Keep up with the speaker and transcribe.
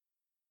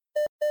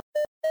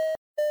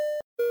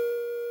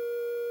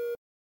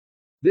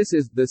This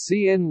is the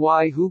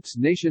CNY Hoops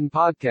Nation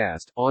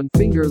podcast on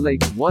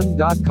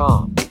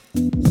FingerLakes1.com.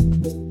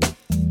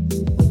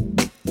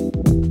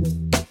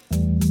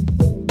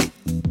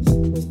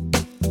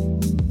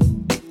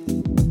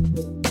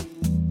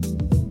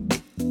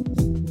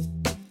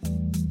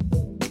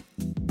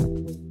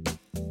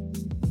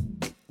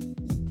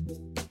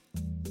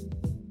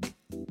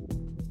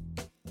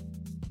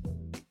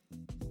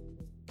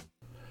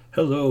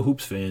 Hello,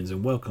 Hoops fans,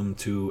 and welcome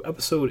to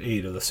episode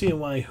 8 of the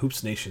CNY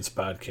Hoops Nations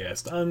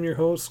podcast. I'm your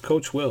host,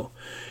 Coach Will.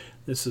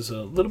 This is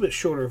a little bit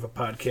shorter of a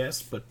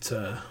podcast, but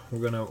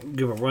we're going to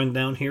give a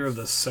rundown here of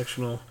the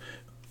sectional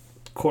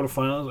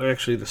quarterfinals, or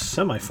actually the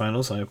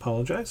semifinals, I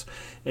apologize.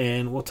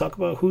 And we'll talk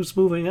about who's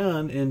moving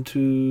on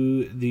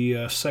into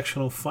the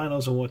sectional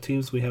finals and what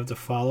teams we have to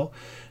follow.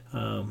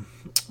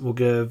 We'll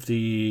give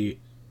the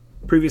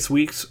previous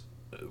week's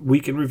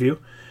week in review.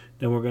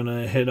 Then we're going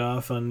to head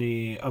off on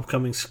the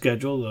upcoming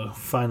schedule, the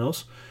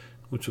finals,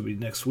 which will be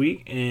next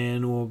week.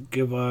 And we'll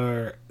give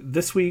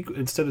this week,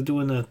 instead of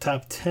doing the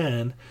top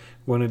 10,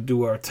 we're going to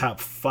do our top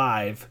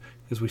 5,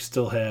 because we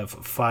still have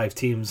 5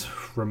 teams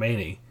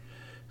remaining.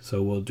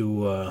 So we'll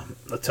do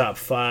the top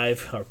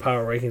 5, our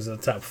power rankings of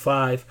the top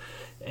 5,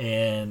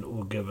 and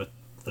we'll give it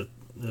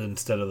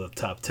instead of the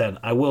top 10.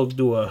 I will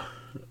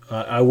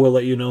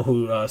let you know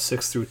who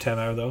 6 through 10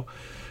 are, though.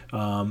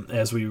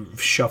 As we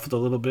shuffled a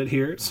little bit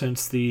here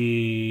since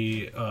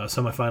the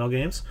semifinal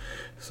games.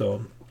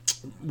 So,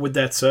 with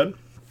that said,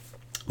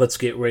 let's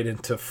get right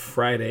into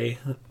Friday,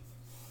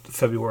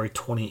 February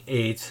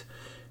 28th.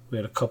 We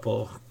had a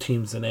couple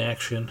teams in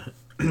action.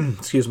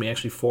 Excuse me,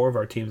 actually 4 of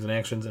our teams in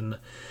actions, and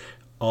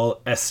all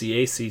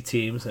SCAC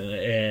teams,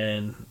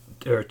 and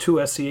there are 2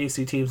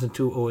 SCAC teams and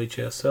 2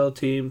 OHSL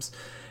teams.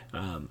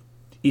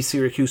 East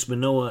Syracuse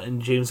Manoa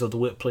and Janesville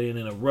DeWitt playing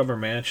in a rubber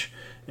match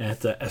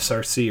at the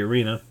SRC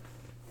Arena.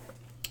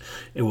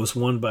 It was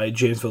won by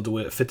Janesville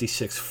DeWitt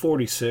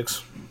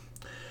 56-46,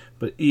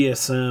 but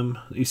ESM,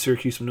 East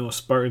Syracuse Manoa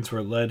Spartans,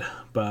 were led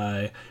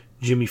by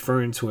Jimmy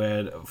Ferns, who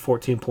had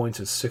 14 points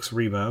and 6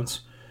 rebounds.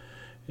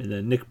 And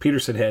then Nick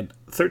Peterson had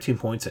 13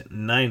 points and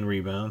 9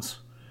 rebounds.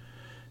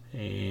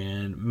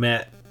 And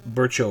Matt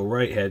Burcho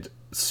Wright had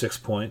 6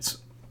 points.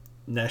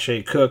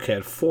 Nashe Cook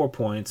had 4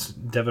 points.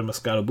 Devin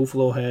Moscato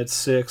Buffalo had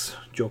 6.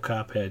 Joe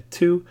Kopp had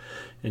 2.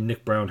 And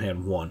Nick Brown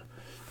had 1.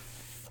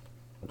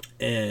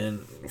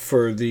 And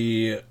for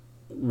the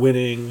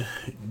winning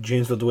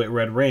Janesville DeWitt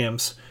Red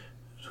Rams,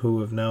 who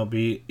have now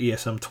beat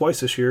ESM twice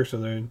this year, so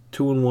they're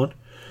 2-1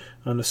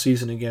 on the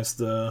season against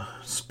the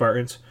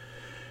Spartans.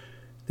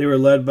 They were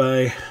led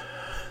by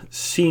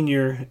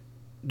senior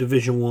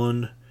Division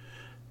I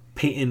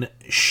Peyton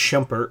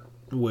Schumpert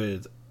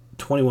with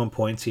 21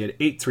 points. He had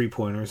 8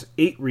 3-pointers,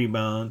 8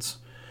 rebounds,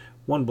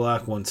 1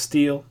 block, 1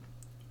 steal,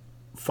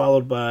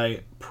 followed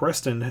by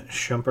Preston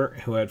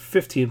Schumpert, who had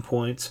 15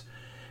 points,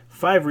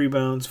 5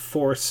 rebounds,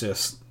 4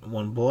 assists,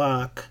 1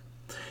 block.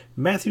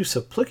 Matthew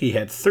Saplicki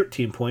had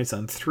 13 points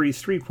on 3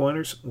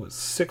 3-pointers with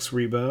 6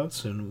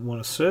 rebounds and 1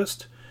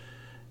 assist.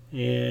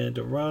 And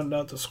to round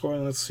out the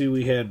scoring, let's see,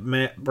 we had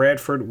Matt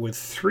Bradford with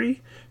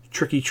 3,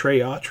 Tricky Trey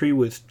Autry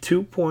with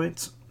 2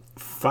 points,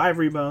 5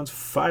 rebounds,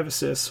 5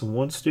 assists,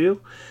 1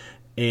 steal,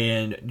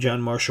 and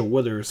John Marshall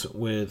Withers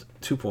with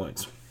 2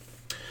 points.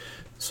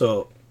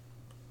 So,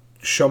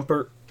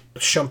 Schumpert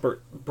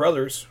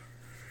brothers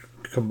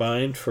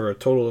combined for a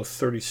total of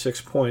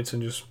 36 points,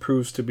 and just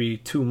proves to be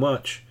too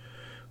much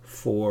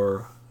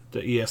for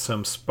the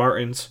ESM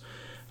Spartans.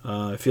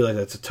 I feel like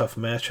that's a tough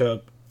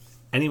matchup.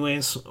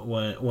 Anyways,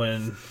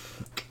 when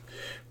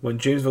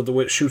Janesville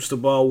DeWitt shoots the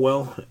ball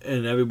well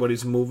and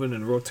everybody's moving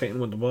and rotating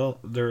with the ball,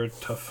 they're a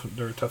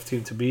tough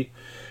team to beat.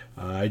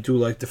 I do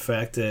like the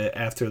fact that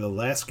after the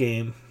last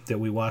game that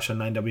we watched on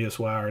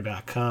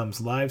 9WSYR.com's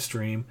live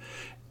stream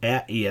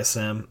at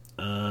ESM,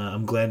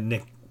 I'm glad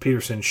Nick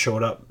Peterson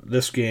showed up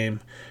this game.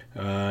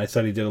 I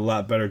thought he did a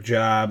lot better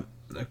job.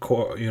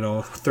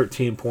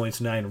 13 points,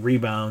 9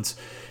 rebounds.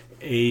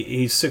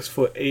 He's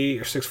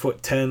 6'8" or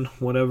 6'10",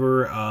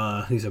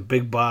 whatever. He's a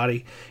big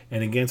body,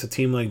 and against a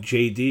team like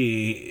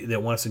JD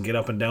that wants to get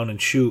up and down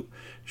and shoot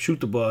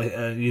the ball,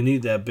 you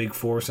need that big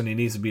force, and he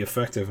needs to be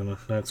effective, and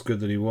that's good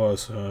that he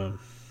was.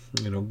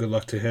 Good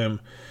luck to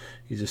him.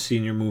 He's a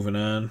senior moving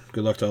on.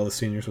 Good luck to all the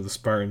seniors with the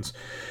Spartans.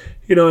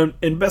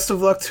 And best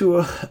of luck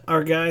to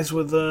our guys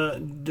with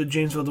the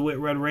Janesville DeWitt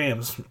Red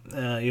Rams.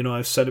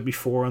 I've said it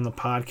before on the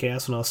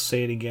podcast, and I'll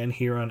say it again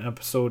here on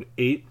episode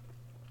 8,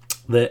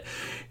 that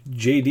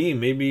JD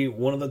may be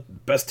one of the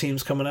best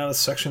teams coming out of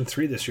Section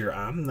 3 this year.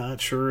 I'm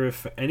not sure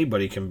if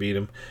anybody can beat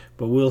him,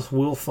 but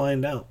we'll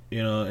find out.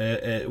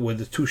 With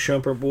the 2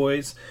 Schumpert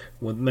boys,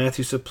 with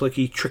Matthew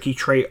Saplicki, Tricky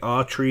Trey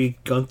Autry,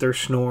 Gunther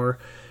Schnorr,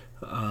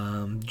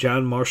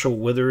 John Marshall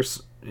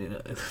Withers,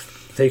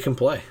 they can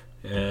play.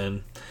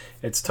 And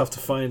it's tough to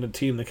find a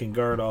team that can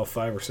guard all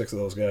 5 or 6 of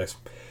those guys.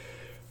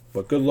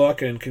 But good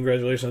luck and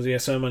congratulations,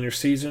 ESM, on your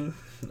season.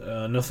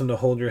 Nothing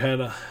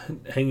to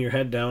hang your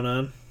head down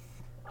on.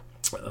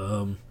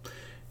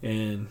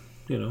 And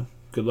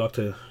good luck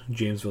to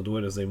Janesville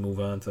DeWitt as they move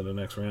on to the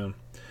next round.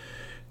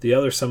 The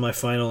other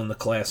semifinal in the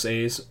Class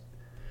A's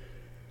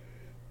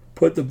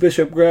put the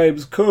Bishop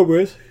Grimes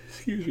Cobras,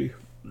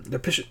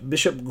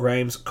 Bishop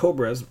Grimes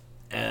Cobras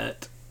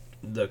at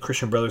the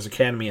Christian Brothers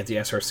Academy at the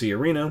SRC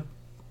Arena.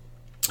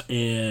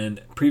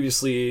 And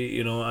previously,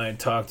 I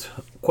talked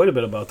quite a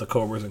bit about the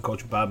Cobras and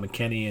Coach Bob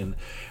McKinney and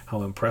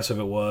how impressive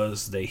it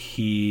was that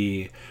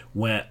he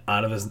went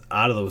out of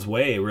his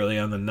way really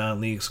on the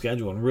non-league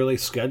schedule and really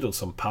scheduled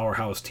some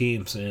powerhouse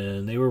teams,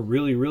 and they were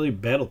really, really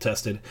battle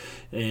tested.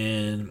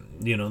 And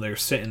they're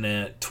sitting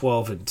at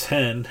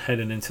 12-10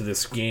 heading into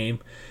this game,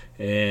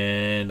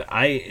 and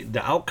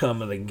the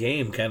outcome of the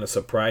game kind of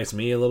surprised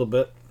me a little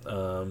bit.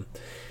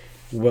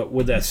 But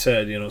with that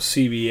said,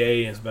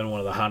 CBA has been one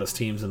of the hottest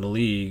teams in the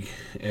league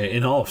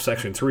in all of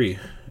Section 3,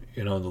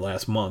 the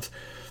last month.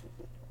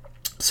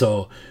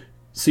 So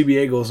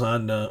CBA goes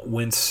on to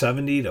win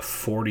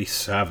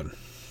 70-47.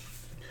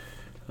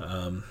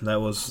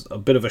 That was a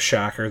bit of a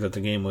shocker that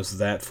the game was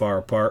that far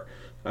apart.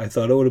 I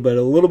thought it would have been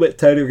a little bit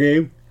tighter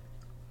game.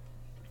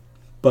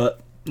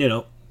 But,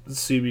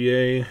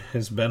 CBA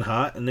has been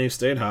hot, and they've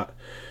stayed hot.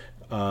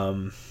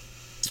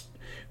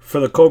 For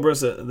the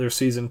Cobras, their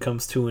season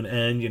comes to an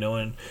end,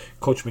 and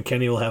Coach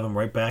McKinney will have them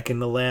right back in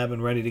the lab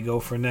and ready to go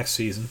for next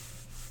season.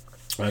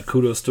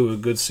 Kudos to a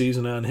good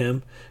season on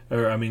him,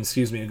 a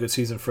good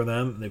season for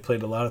them. They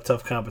played a lot of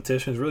tough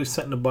competitions, really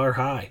setting the bar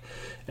high,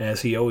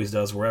 as he always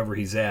does wherever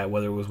he's at,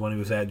 whether it was when he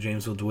was at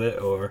Janesville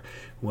DeWitt or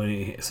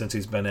since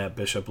he's been at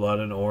Bishop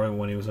Ludden or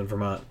when he was in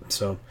Vermont.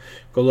 So,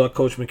 good luck,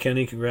 Coach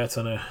McKinney. Congrats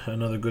on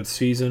another good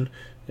season.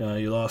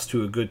 You lost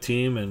to a good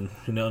team, and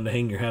to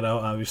hang your head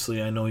out.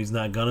 Obviously, I know he's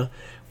not gonna,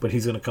 but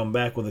he's gonna come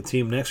back with a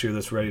team next year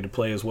that's ready to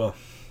play as well.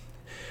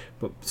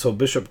 So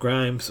Bishop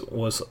Grimes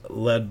was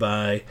led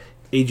by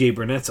A.J.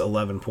 Burnett's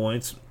 11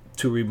 points,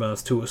 2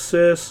 rebounds, 2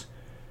 assists.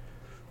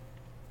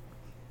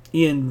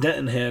 Ian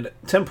Denton had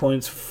 10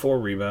 points, 4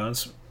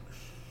 rebounds.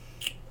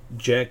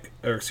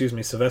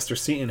 Sylvester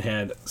Seaton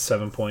had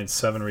 7 points,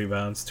 7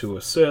 rebounds, 2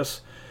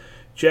 assists.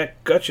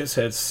 Jack Gutchess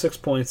had 6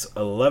 points,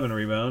 11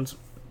 rebounds,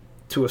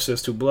 2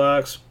 assists, 2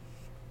 blocks.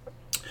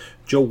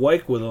 Joe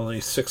White with only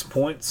 6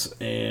 points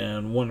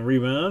and 1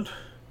 rebound.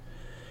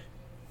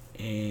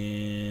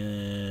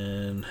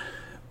 And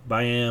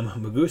Byam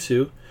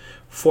Magusu,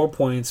 4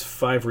 points,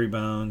 5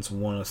 rebounds,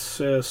 1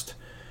 assist.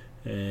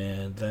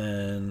 And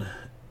then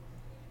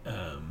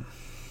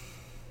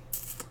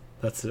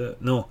that's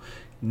it. No,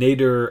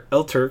 Nader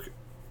Elturk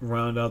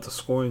round out the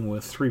scoring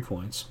with 3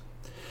 points.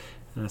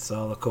 And that's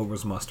all the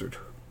Cobras mustered.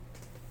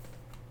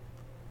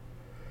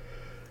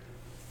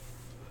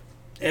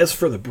 As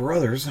for the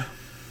brothers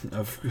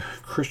of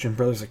Christian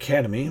Brothers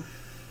Academy,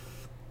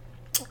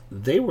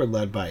 they were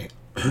led by,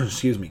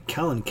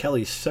 Colin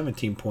Kelly,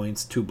 17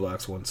 points, 2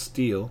 blocks, 1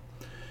 steal,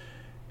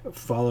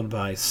 followed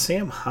by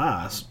Sam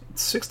Haas,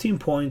 16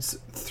 points,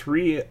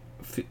 3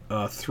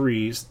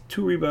 threes,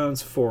 2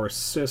 rebounds, 4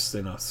 assists,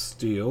 and a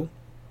steal.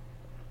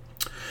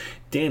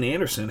 Dan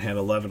Anderson had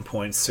 11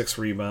 points, 6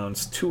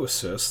 rebounds, 2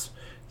 assists,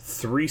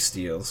 3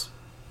 steals.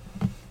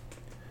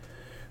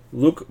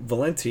 Luke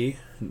Valenti,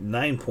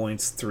 9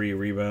 points, 3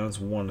 rebounds,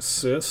 1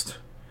 assist.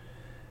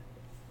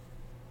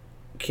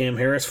 Cam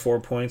Harris,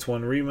 4 points,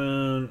 1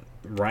 rebound.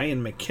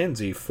 Ryan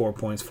McKenzie, 4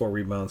 points, 4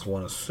 rebounds,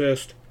 1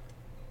 assist.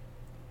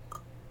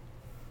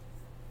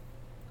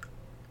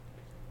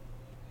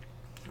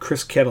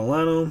 Chris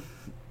Catalano,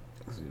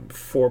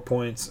 4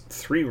 points,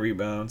 3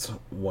 rebounds,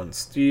 1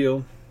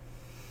 steal.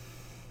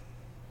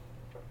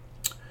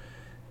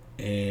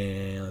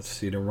 And let's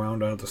see, to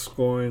round out the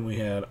scoring, we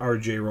had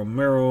R.J.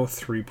 Romero,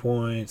 3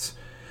 points,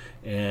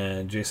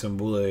 and Jason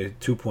Boulay,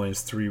 2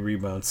 points, 3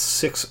 rebounds,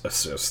 6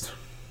 assists.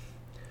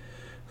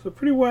 So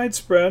pretty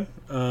widespread.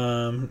 They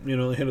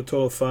hit a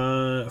total of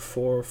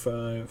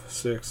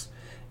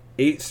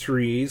 8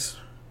 threes.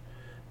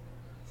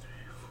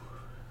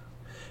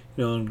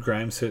 And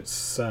Grimes hit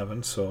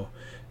 7, so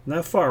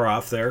not far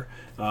off there.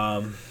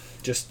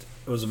 Just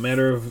it was a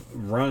matter of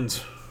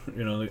runs.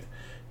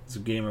 It's a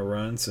game of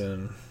runs,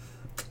 and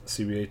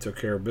CBA took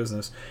care of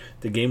business.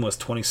 The game was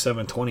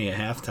 27-20 at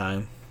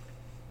halftime,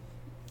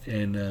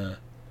 and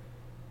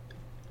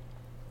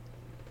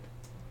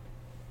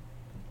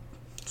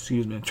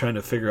I'm trying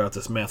to figure out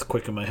this math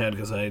quick in my head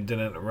because I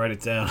didn't write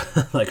it down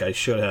like I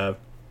should have.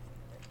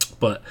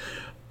 But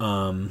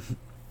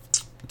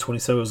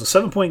 27 was a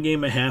 7-point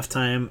game at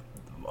halftime,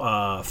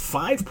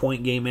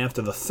 5-point game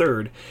after the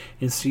third,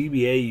 and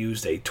CBA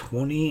used a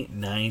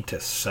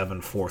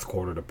 29-7 fourth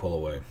quarter to pull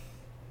away.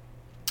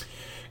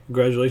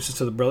 Congratulations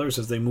to the brothers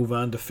as they move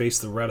on to face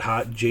the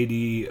red-hot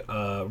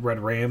JD Red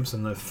Rams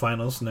in the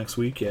finals next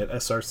week at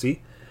SRC.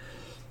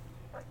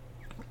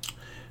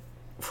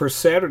 For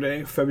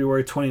Saturday,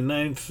 February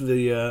 29th,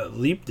 the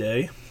Leap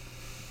Day,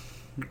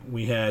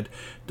 we had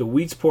the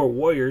Weedsport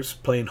Warriors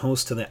playing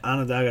host to the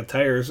Onondaga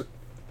Tigers,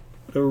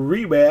 a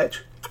rematch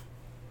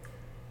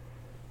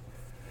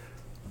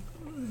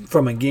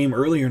from a game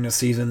earlier in the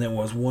season that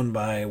was won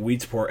by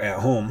Weedsport at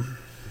home.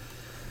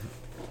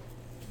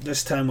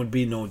 This time would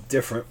be no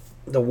different.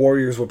 The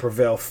Warriors will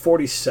prevail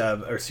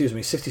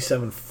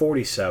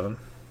 67-47.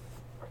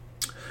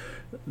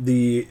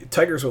 The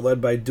Tigers were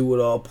led by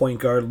do-it-all point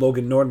guard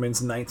Logan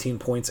Nordman's 19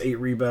 points, 8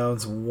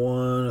 rebounds,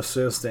 1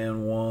 assist,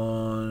 and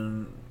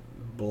 1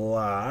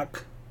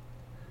 block.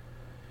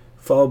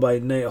 Followed by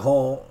Nate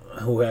Hall,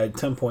 who had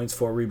 10 points,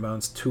 4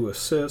 rebounds, 2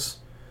 assists.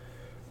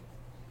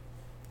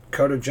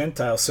 Carter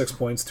Gentile, 6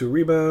 points, 2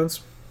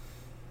 rebounds.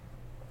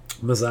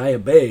 Messiah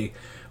Bay,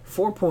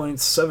 4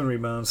 points, 7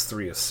 rebounds,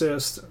 3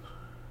 assists.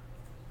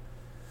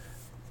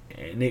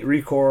 And Nate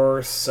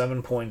Recor,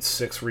 7 points,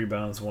 6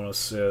 rebounds, 1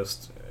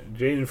 assist.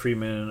 Jaden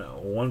Freeman,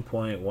 1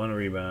 point, 1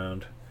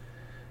 rebound.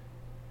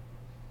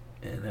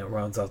 And that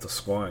rounds out the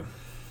scoring.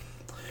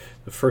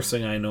 The first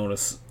thing I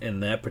noticed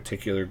in that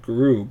particular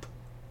group,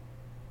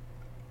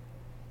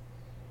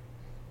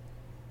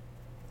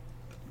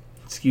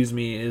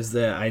 is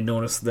that I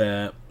noticed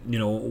that,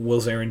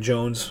 Wills Aaron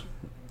Jones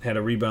had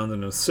a rebound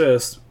and an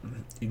assist.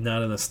 He's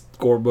not in the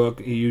scorebook.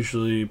 He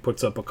usually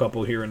puts up a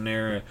couple here and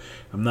there.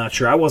 I'm not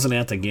sure. I wasn't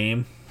at the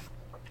game.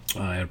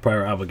 I had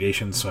prior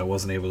obligations, so I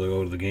wasn't able to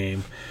go to the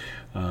game.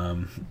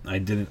 I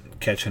didn't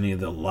catch any of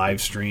the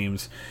live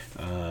streams.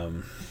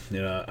 I'm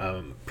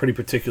pretty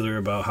particular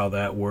about how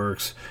that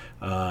works.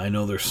 I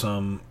know there's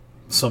some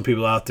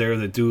people out there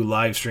that do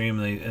live stream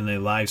and they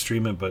live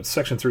stream it, but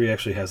Section 3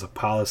 actually has a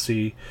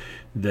policy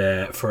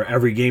that for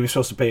every game you're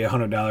supposed to pay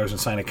 $100 and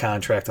sign a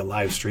contract to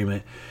live stream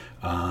it.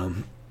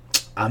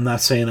 I'm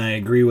not saying I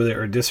agree with it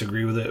or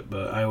disagree with it,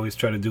 but I always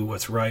try to do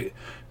what's right,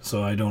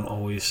 so I don't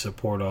always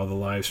support all the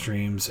live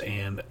streams,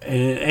 and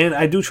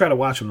I do try to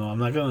watch them, though. I'm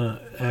not going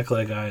to act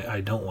like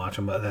I don't watch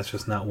them, but that's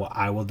just not what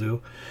I will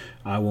do.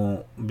 I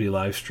won't be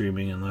live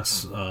streaming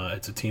unless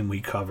it's a team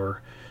we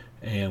cover,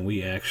 and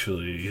we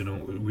actually,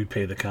 we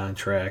pay the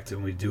contract,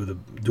 and we do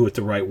it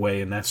the right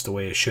way, and that's the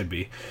way it should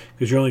be,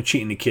 because you're only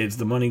cheating the kids.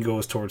 The money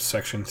goes towards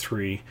Section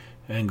 3,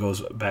 and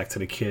goes back to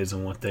the kids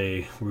and what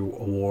they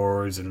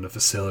awards and the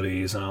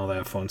facilities and all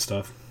that fun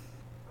stuff.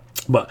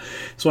 But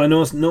so I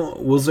noticed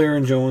Wills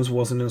Aaron Jones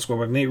wasn't in the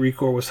scorebook. Nate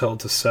Recor was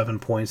held to 7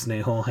 points.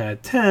 Nate Hall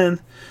had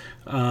 10.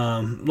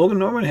 Logan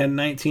Norman had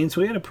 19,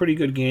 so he had a pretty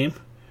good game.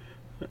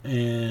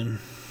 And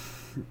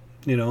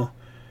I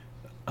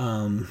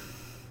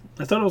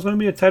thought it was going to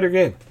be a tighter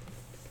game.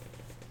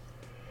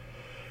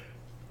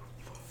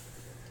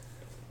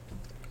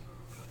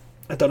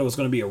 I thought it was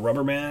going to be a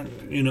rubber match,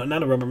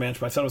 not a rubber match,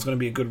 but I thought it was going to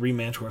be a good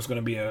rematch where it's going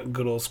to be a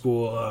good old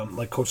school,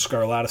 like Coach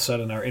Scarlotta said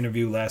in our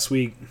interview last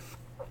week,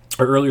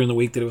 or earlier in the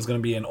week, that it was going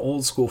to be an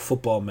old school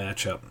football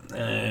matchup,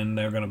 and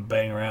they're going to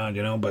bang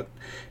around, but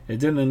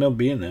it didn't end up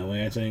being that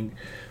way. I think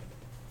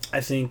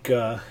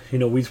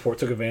Weedsport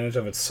took advantage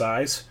of its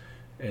size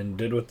and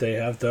did what they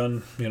have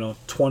done,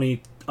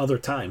 20 other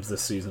times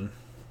this season.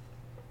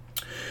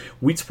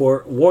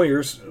 Weedsport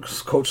Warriors,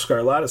 Coach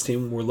Scarlotta's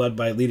team, were led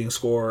by leading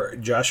scorer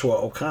Joshua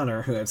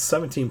O'Connor, who had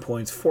 17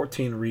 points,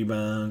 14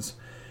 rebounds,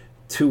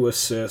 2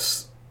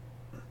 assists,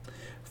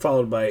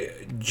 followed by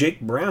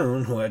Jake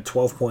Brown, who had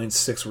 12 points,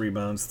 6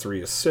 rebounds,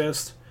 3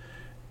 assists.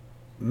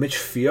 Big Mitch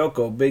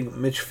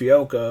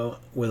Fiocco,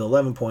 with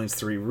 11 points,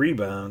 3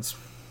 rebounds.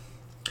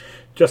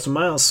 Justin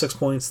Miles, 6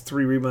 points,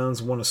 3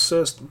 rebounds, 1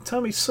 assist.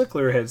 Tommy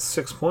Sickler had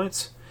 6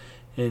 points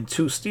and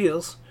 2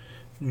 steals.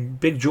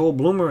 Big Joel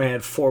Bloomer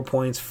had 4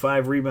 points,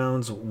 5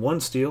 rebounds, 1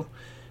 steal.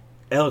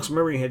 Alex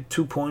Murray had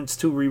 2 points,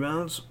 2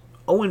 rebounds.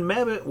 Owen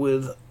Mabbitt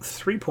with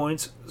 3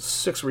 points,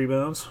 6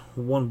 rebounds,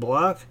 1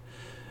 block.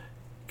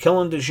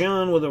 Kellen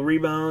DeJean with a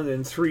rebound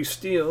and 3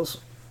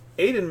 steals.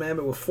 Aiden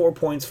Mabbitt with 4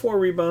 points, 4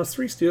 rebounds,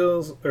 3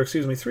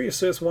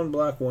 assists, 1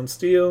 block, 1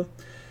 steal.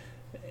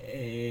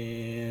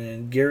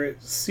 And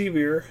Garrett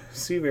Sevier,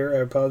 I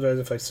apologize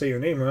if I say your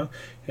name wrong,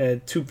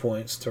 had 2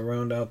 points to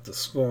round out the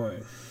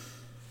scoring.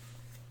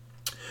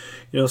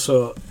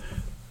 So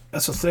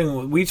that's the thing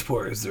with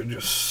Weedsport, is they're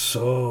just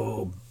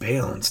so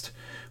balanced.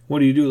 What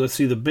do you do? Let's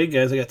see, the big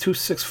guys, they got 2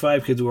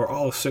 6'5" kids who are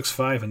all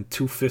 6'5" and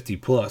 250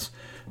 plus,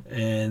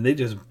 and they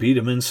just beat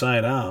them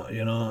inside out,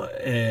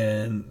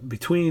 And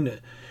between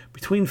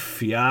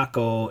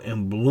Fiocco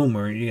and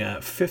Bloomer, you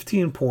got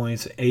 15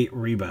 points, 8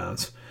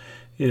 rebounds,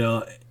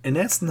 and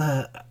that's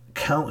not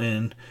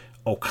counting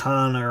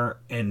O'Connor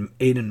and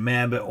Aiden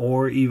Mabbitt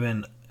or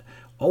even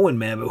Owen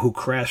Mabbitt, who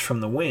crashed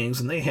from the wings,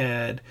 and they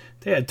had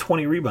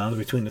 20 rebounds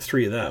between the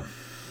 3 of them.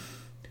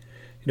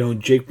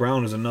 Jake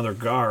Brown is another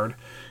guard.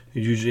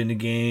 He's usually in the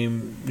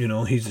game.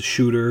 He's a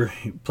shooter.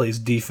 He plays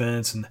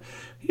defense, and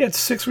he had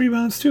 6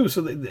 rebounds too.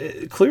 So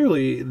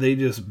clearly they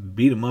just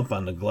beat him up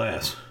on the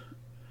glass.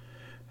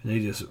 I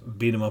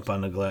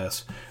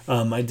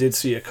did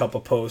see a couple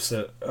posts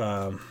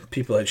that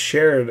people had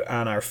shared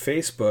on our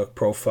Facebook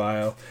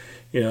profile,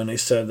 and they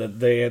said that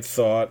they had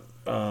thought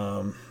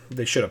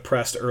they should have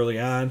pressed early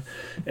on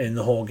in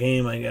the whole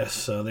game, I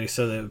guess. They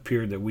said it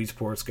appeared that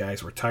Weedsports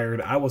guys were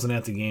tired. I wasn't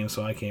at the game,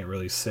 so I can't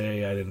really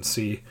say. I didn't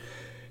see,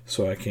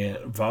 so I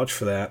can't vouch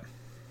for that.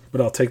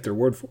 But I'll take their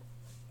word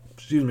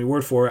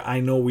for it. I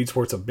know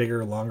Weedsport's a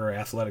bigger, longer,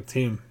 athletic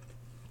team.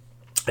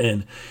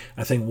 And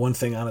I think one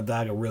thing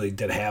Onondaga really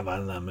did have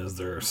on them is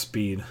their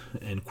speed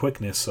and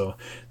quickness, so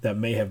that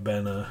may have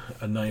been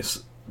a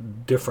nice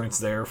difference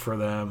there for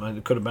them.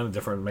 It could have been a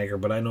difference maker,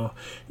 but I know,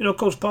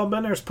 Coach Paul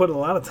Benner's put a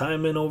lot of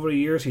time in over the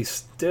years. He's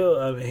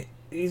still,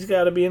 he's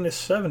got to be in his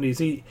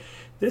 70s.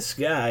 This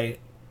guy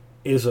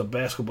is a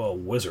basketball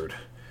wizard.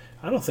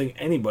 I don't think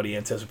anybody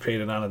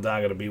anticipated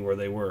Onondaga to be where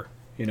they were,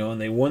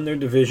 and they won their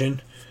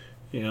division.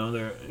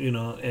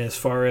 As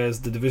far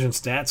as the division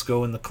stats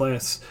go in the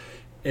class,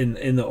 in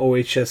the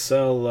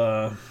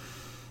OHSL,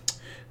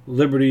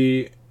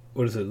 Liberty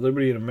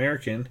and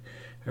American,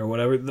 or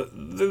whatever,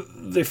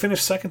 they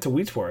finished second to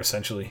Weedsport,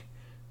 essentially.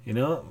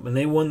 And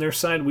they won their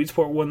side.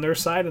 Weedsport won their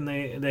side, and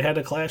they had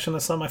to clash in the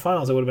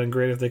semifinals. It would have been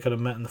great if they could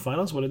have met in the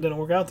finals, but it didn't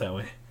work out that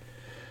way.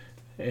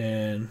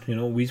 And,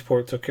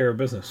 Weedsport took care of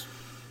business.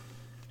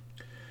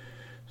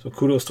 So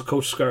kudos to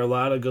Coach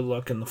Scarlotta. Good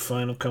luck in the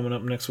final coming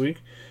up next week.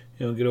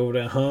 Get over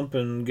that hump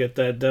and get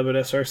that debit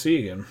SRC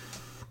again.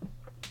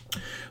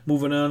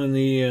 Moving on in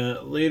the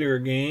later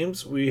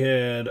games, we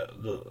had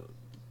the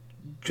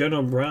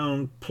General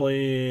Brown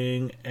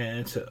playing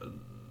at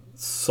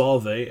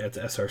Solve at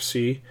the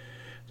SRC.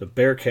 The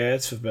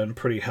Bearcats have been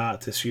pretty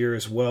hot this year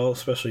as well,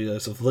 especially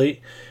as of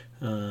late.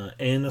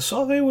 And the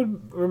Solve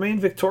would remain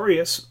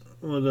victorious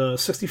with a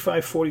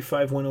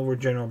 65-45 win over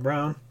General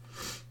Brown.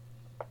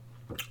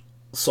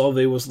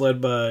 Solve was led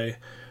by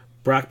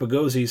Brock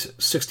Bogosi's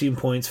 16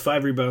 points,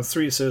 5 rebounds,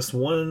 3 assists,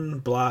 1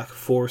 block,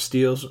 4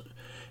 steals,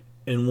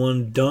 and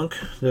 1 dunk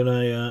that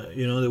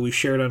that we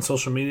shared on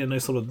social media.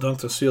 Nice little dunk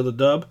to seal the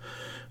dub.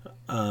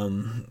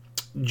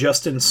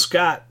 Justin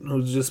Scott,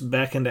 who's just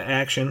back into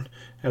action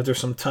after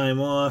some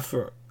time off,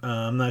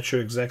 I'm not sure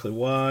exactly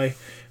why,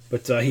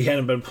 but he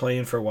hadn't been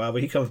playing for a while,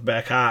 but he comes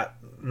back hot.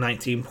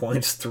 19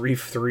 points, 3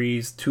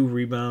 threes, 2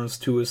 rebounds,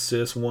 2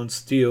 assists, 1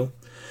 steal.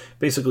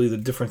 Basically the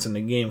difference in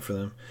the game for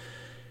them.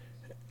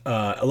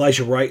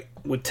 Elijah Wright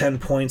with 10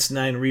 points,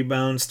 9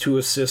 rebounds, 2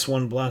 assists,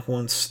 1 block,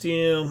 1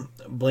 steal.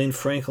 Blaine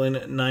Franklin,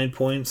 9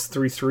 points,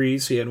 3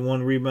 threes. He had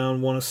 1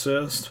 rebound, 1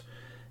 assist.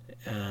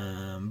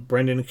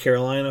 Brendan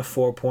Carolina,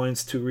 4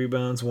 points, 2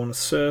 rebounds, 1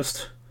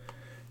 assist.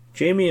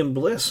 Jamie and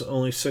Bliss,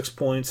 only 6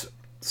 points,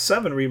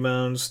 7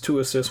 rebounds, 2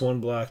 assists, 1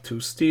 block, 2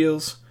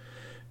 steals.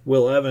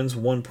 Will Evans,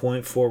 1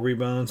 point, 4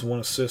 rebounds, 1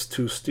 assist,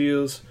 2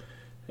 steals.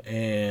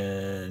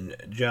 And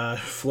Josh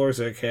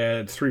Florzak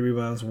had 3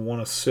 rebounds, 1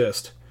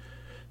 assist.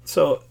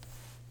 So,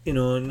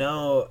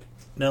 now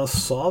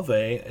Solve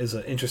is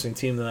an interesting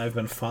team that I've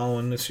been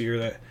following this year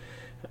that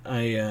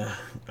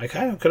I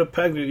kind of could have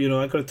pegged it.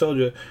 I could have told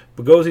you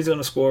Bogosi's going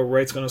to score,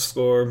 Wright's going to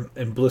score,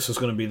 and Bliss is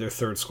going to be their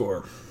third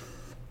scorer.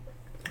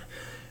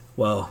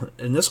 Well,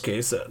 in this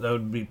case, that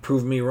would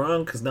prove me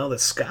wrong, because now that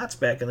Scott's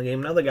back in the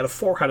game, now they got a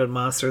 4-headed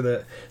monster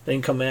that they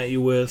can come at you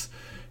with,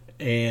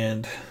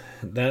 and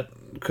that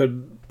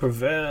could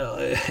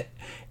prevail.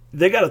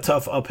 They got a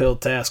tough uphill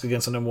task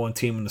against the number 1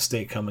 team in the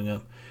state coming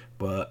up,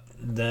 but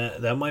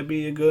that might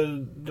be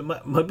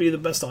might be the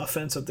best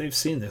offense that they've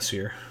seen this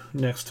year,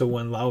 next to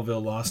when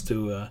Lowville lost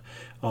to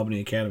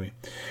Albany Academy.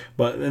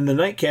 But in the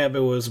nightcap,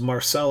 it was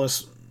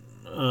Marcellus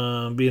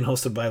being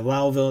hosted by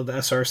Lowville, the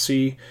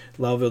SRC.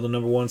 Lowville, the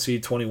number 1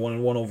 seed,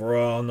 21-1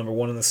 overall, number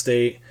 1 in the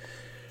state.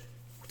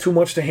 Too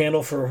much to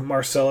handle for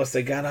Marcellus.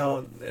 They got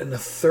out in the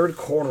third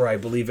quarter, I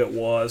believe it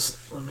was.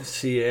 Let me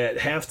see. At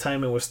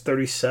halftime, it was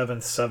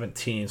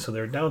 37-17, so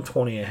they're down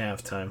 20 at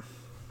halftime.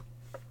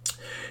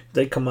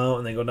 They come out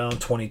and they go down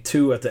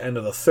 22 at the end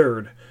of the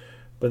third,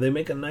 but they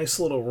make a nice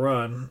little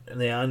run, and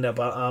they end up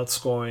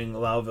outscoring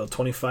Lowville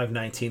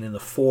 25-19 in the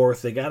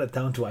fourth. They got it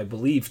down to, I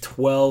believe,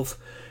 12,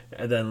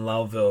 and then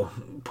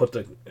Lowville put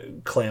the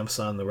clamps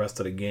on the rest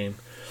of the game.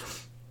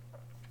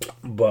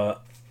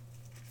 But,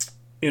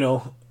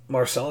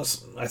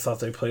 Marcellus, I thought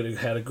they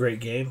had a great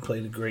game,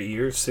 played a great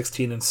year,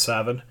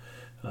 16-7.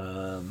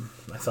 I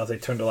thought they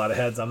turned a lot of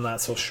heads. I'm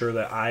not so sure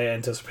that I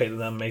anticipated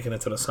them making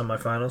it to the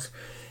semifinals.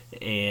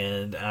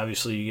 And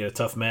obviously, you get a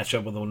tough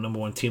matchup with the number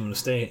 1 team in the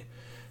state.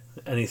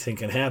 Anything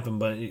can happen,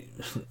 but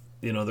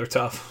they're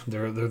tough.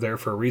 They're there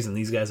for a reason.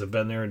 These guys have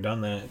been there and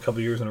done that a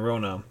couple years in a row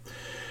now.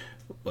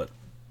 But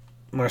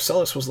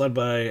Marcellus was led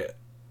by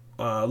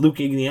Luke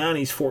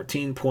Igniani's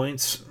 14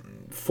 points,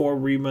 4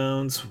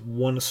 rebounds,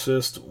 1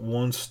 assist,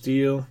 1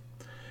 steal.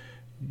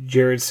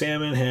 Jared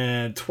Salmon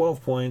had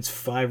 12 points,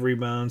 5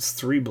 rebounds,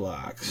 3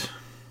 blocks.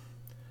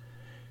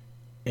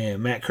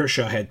 And Matt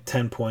Kershaw had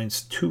 10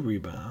 points, 2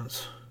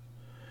 rebounds.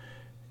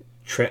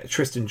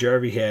 Tristan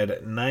Jarvie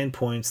had 9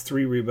 points,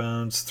 3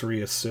 rebounds, 3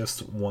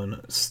 assists,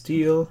 1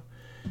 steal.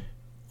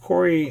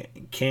 Corey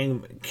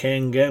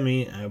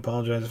Kangemi, I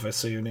apologize if I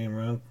say your name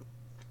wrong,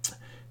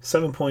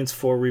 7 points,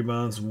 4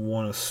 rebounds,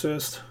 1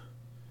 assist.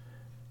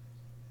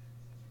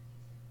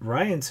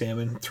 Ryan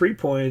Salmon, 3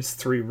 points,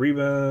 3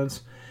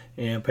 rebounds.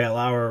 And Pat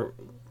Lauer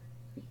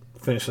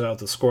finishes out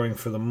the scoring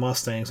for the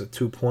Mustangs at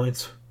 2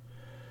 points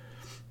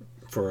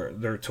for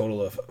their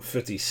total of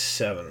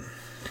 57.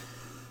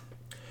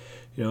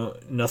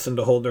 Nothing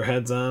to hold their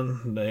heads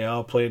on. They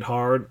all played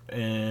hard,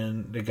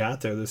 and they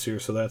got there this year,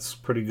 so that's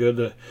pretty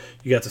good.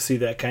 You got to see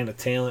that kind of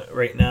talent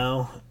right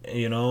now,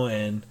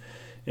 and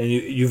and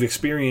you've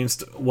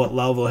experienced what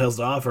Loudville has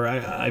to offer.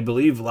 I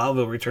believe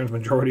Loudville returns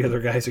majority of their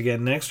guys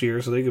again next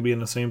year, so they could be in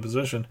the same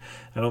position.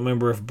 I don't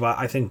remember if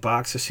I think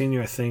Box is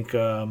senior. I think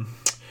the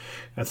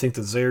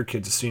Zaire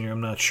kid's a senior.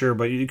 I'm not sure,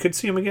 but you could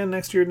see him again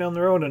next year down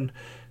the road, and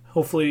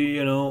hopefully,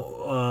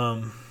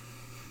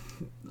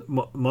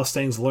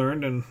 Mustangs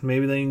learned, and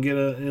maybe they can get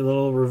a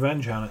little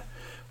revenge on it.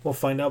 We'll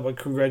find out, but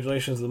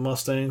congratulations to the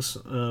Mustangs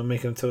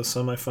making it to the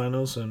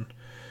semifinals and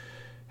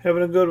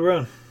having a good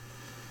run.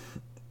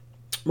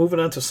 Moving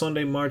on to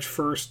Sunday, March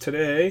 1st.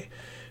 Today,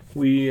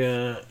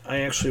 I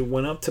actually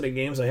went up to the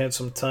games. I had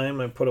some time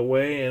I put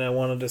away, and I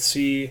wanted to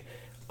see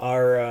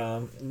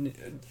our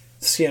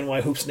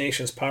CNY Hoops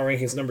Nation's Power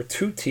Rankings number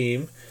 2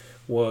 team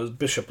was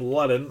Bishop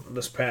Ludden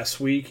this past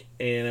week,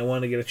 and I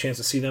wanted to get a chance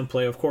to see them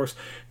play. Of course,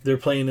 they're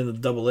playing in the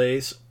Double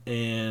A's,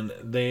 and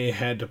they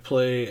had to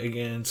play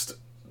against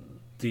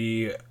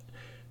the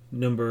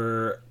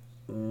number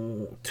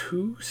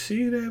 2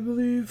 seed, I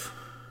believe.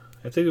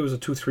 I think it was a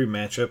 2-3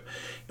 matchup.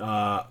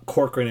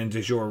 Corcoran and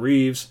DeJour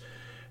Reeves.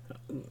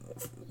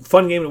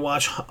 Fun game to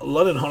watch.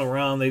 Ludden hung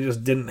around. They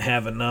just didn't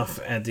have enough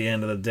at the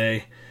end of the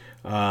day.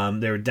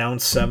 They were down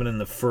 7 in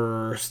the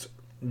first,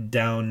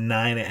 down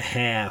 9 at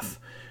half.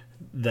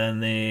 Then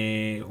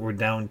they were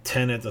down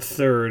 10 at the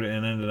third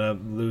and ended up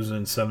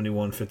losing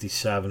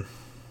 71-57.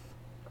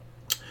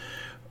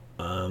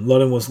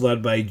 Ludden was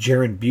led by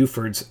Jaron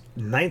Buford's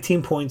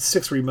 19 points,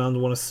 6 rebounds,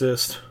 1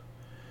 assist.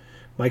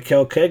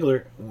 Michael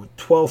Kegler with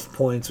 12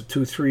 points with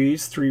 2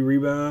 threes, 3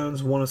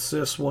 rebounds, 1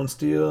 assist, 1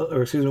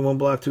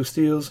 block, 2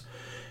 steals.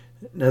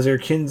 Nazir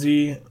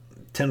Kinsey,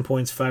 10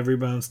 points, 5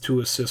 rebounds, 2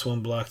 assists, 1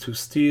 block, 2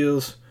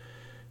 steals.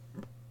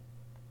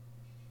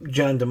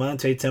 John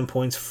DeMonte, 10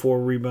 points, 4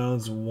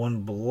 rebounds,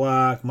 1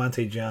 block.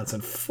 Monte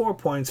Johnson, 4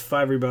 points,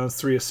 5 rebounds,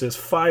 3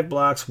 assists, 5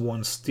 blocks,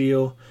 1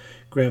 steal.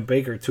 Grant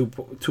Baker, 2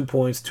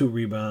 points, 2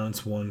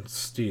 rebounds, 1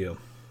 steal.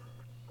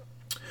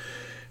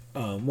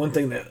 One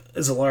thing that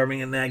is alarming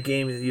in that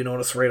game, you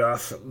notice right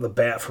off the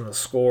bat from the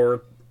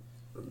scorecard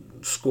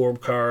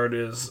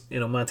is,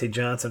 Monte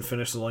Johnson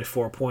finished with only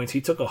 4 points.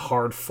 He took a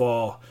hard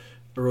fall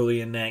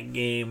early in that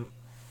game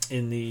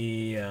in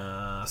the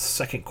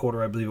second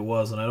quarter, I believe it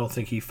was, and I don't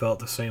think he felt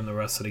the same the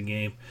rest of the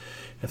game.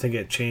 I think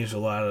it changed a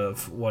lot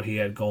of what he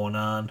had going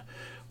on.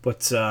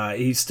 But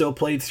he still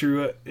played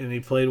through it, and he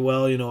played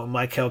well.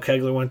 Michael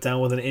Kegler went down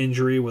with an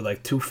injury with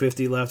like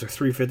 2:50 left or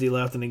 3:50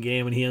 left in the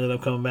game, and he ended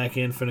up coming back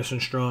in,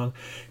 finishing strong.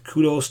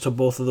 Kudos to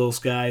both of those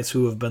guys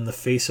who have been the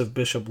face of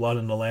Bishop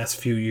Ludden the last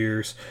few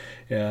years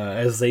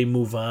as they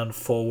move on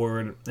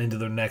forward into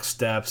their next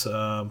steps.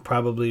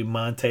 Probably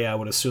Monte, I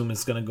would assume,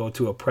 is going to go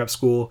to a prep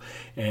school,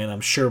 and I'm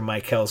sure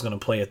Michael is going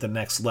to play at the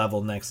next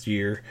level next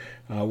year,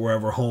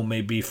 wherever home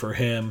may be for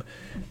him.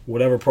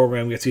 Whatever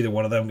program gets either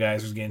one of them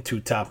guys who's getting 2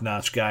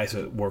 top-notch guys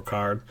that work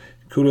hard.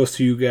 Kudos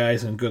to you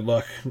guys, and good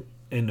luck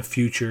in the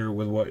future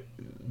with what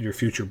your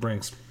future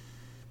brings.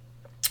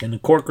 And the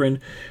Corcoran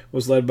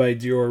was led by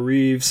Dior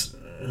Reeves,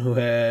 who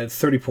had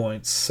 30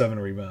 points, 7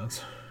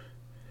 rebounds.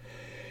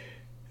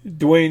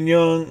 Dwayne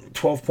Young,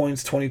 12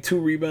 points, 22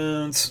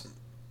 rebounds.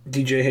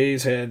 DJ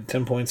Hayes had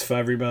 10 points,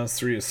 5 rebounds,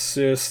 3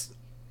 assists.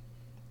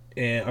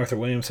 And Arthur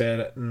Williams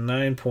had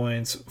 9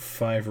 points,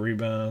 5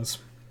 rebounds.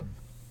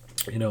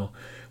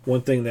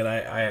 One thing that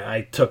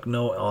I took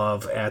note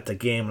of at the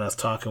game, and I was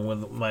talking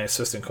with my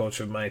assistant coach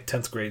of my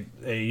 10th grade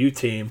AU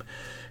team,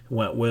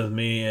 went with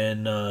me,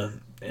 and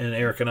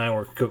Eric and I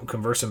were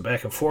conversing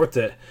back and forth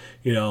that,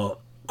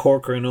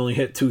 Corcoran only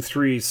hit 2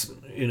 threes,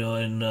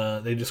 and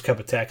they just kept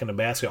attacking the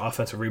basket,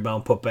 offensive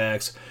rebound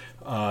putbacks.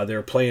 They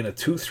were playing a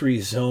 2-3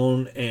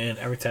 zone, and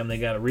every time they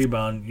got a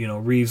rebound,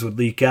 Reeves would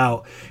leak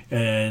out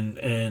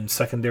and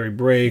secondary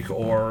break,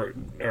 or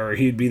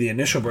he'd be the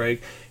initial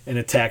break and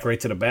attack right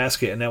to the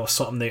basket. And that was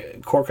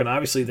something Corcoran,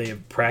 obviously, they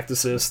have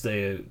practiced this.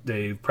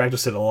 They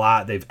practiced it a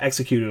lot. They've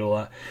executed a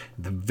lot.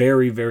 They're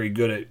very, very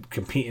good at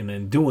competing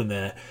and doing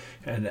that.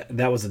 And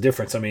that was the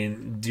difference. I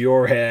mean,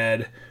 Dior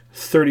had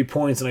 30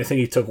 points, and I think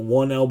he took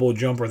 1 elbow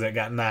jumper that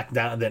got knocked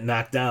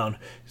down.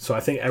 So I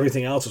think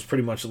everything else was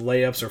pretty much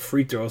layups or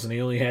free throws, and he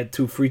only had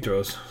 2 free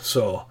throws.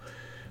 So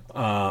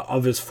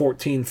of his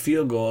 14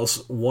 field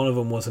goals, 1 of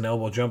them was an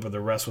elbow jumper.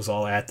 The rest was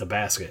all at the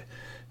basket.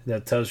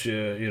 That tells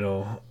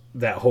you,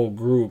 that whole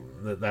group,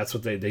 that's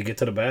what they get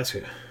to the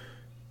basket.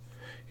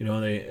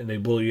 They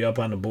blow you up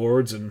on the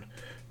boards, and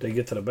they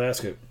get to the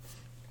basket.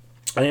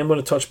 I am going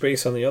to touch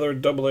base on the other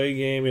AA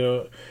game,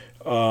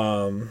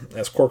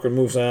 as Corcoran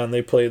moves on.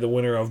 They play the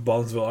winner of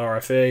Baldwinsville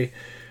RFA.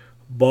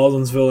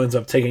 Baldwinsville ends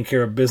up taking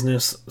care of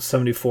business,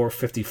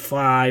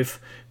 74-55.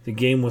 The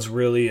game was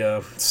really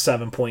a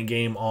 7-point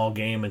game all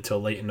game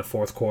until late in the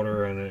fourth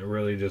quarter, and it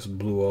really just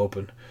blew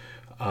open.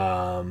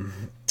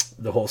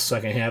 The whole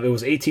second half, it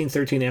was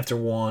 18-13 after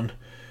 1,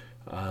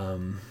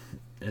 and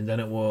then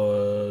it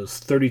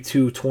was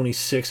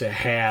 32-26 at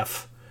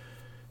half.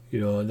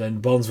 And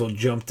then Baldwinsville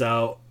jumped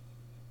out,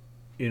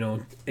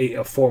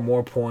 4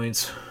 more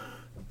points,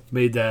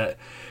 made that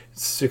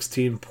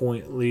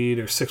 16-point lead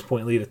or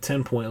 6-point lead a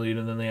 10-point lead,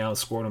 and then they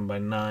outscored them by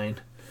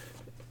 9,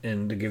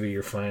 and to give you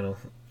your final.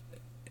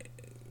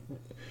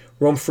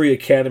 Rome Free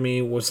Academy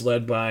was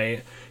led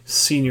by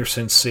senior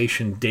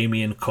sensation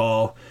Damian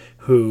Call,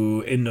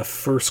 who in the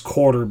first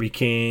quarter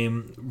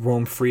became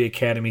Rome Free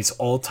Academy's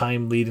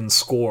all-time leading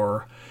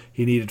scorer.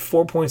 He needed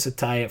 4 points to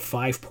tie it,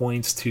 5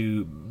 points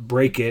to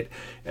break it,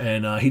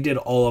 and he did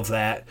all of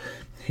that.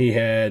 He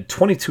had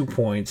 22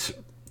 points,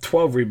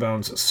 12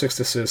 rebounds, 6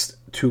 assists,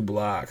 2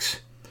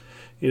 blocks.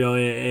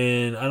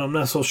 And I'm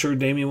not so sure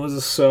Damian was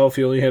himself.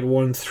 He only had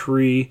 1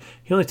 3.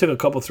 He only took a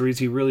couple threes.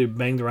 He really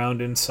banged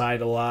around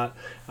inside a lot.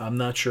 I'm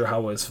not sure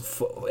how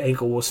his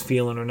ankle was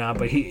feeling or not,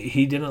 but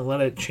he didn't let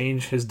it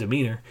change his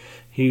demeanor.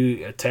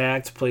 He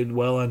attacked, played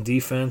well on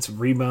defense,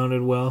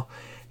 rebounded well.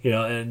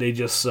 And they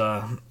just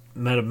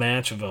met a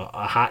match of a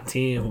hot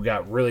team who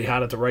got really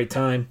hot at the right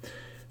time.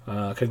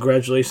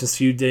 Congratulations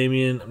to you,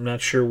 Damian. I'm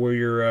not sure where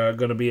you're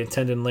going to be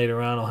attending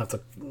later on. I'll have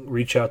to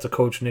reach out to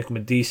Coach Nick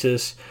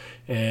Medicis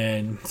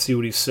and see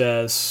what he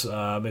says,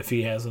 if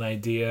he has an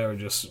idea, or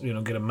just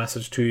get a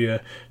message to you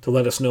to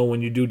let us know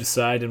when you do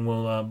decide, and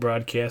we'll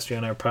broadcast you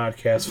on our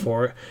podcast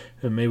for it,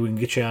 and maybe we can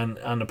get you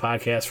on the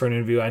podcast for an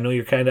interview. I know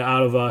you're kind of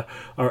out of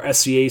our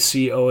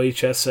SCAC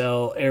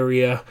OHSL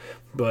area,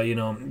 but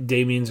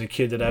Damian's a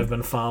kid that I've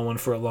been following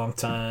for a long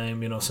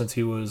time, since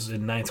he was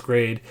in 9th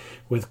grade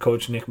with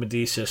Coach Nick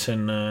Medicis,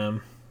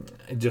 and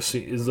just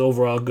is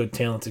overall a good,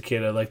 talented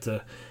kid. I'd like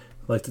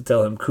to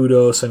tell him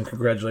kudos and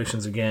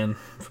congratulations again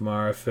from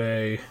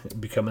RFA,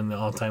 becoming the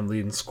all-time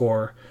leading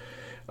scorer.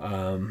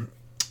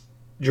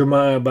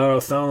 Jeremiah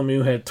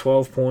Bartholomew had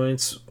 12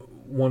 points,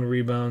 1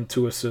 rebound,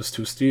 2 assists,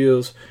 2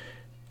 steals.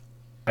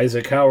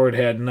 Isaac Howard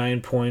had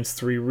 9 points,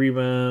 3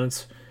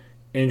 rebounds.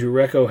 Andrew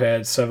Recco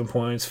had 7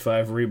 points,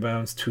 5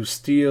 rebounds, 2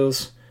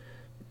 steals.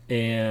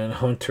 And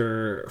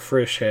Hunter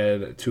Frisch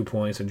had 2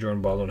 points, and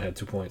Jordan Baldwin had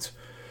 2 points.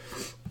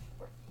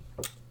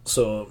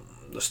 So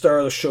the star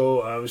of the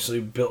show,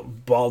 obviously,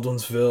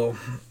 Baldwinsville.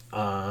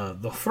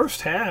 The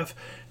first half,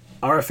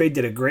 RFA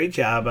did a great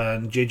job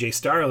on J.J.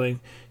 Starling.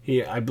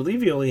 I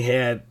believe he only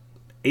had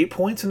 8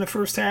 points in the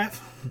first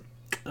half.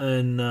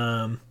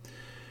 And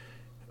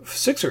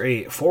 6 or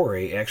 8, 4 or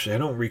 8, actually. I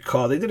don't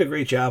recall. They did a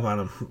great job on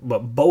him.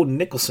 But Bo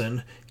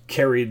Nicholson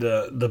carried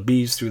the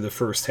Bees through the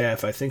first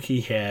half. I think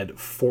he had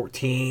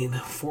 14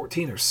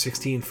 or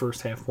 16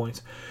 first half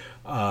points.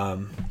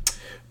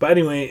 But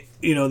anyway,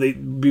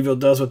 Beeville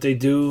does what they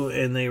do,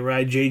 and they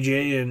ride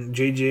JJ, and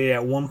JJ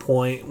at one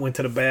point went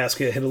to the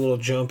basket, hit a little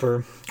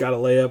jumper, got a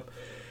layup.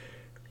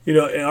 And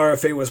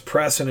RFA was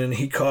pressing, and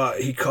he caught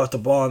the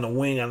ball on the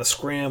wing on a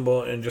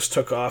scramble and just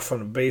took off from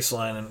the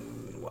baseline,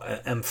 and an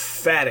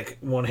emphatic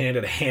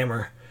one-handed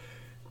hammer.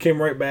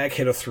 Came right back,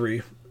 hit a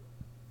 3.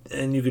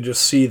 And you could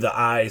just see the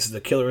eyes,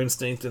 the killer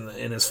instinct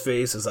in his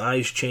face. His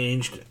eyes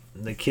changed.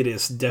 The kid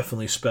is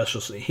definitely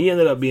special. So he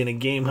ended up being a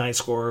game-high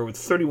scorer with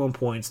 31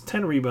 points,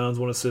 10 rebounds,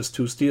 1 assist,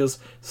 2 steals,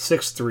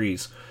 6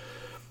 threes.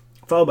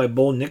 Followed by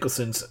Bo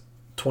Nicholson's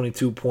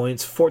 22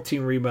 points,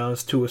 14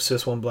 rebounds, 2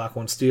 assists, 1 block,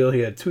 1 steal.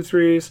 He had 2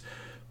 threes.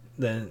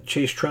 Then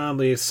Chase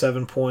Trombley,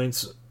 7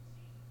 points,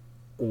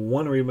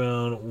 1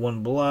 rebound,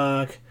 1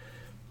 block.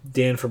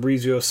 Dan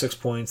Fabrizio, 6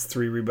 points,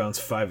 3 rebounds,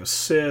 5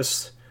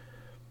 assists.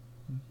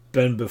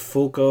 Ben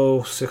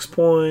Bifulco, 6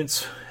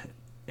 points.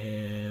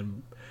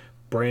 And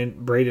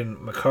Braden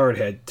McCard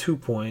had 2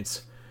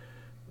 points.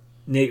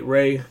 Nate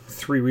Ray,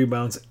 3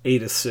 rebounds,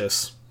 8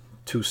 assists,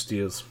 2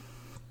 steals.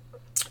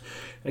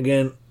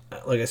 Again,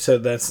 like I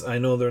said, I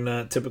know they're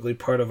not typically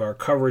part of our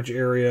coverage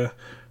area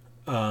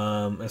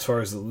as far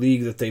as the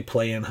league that they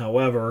play in.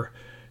 However,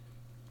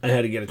 I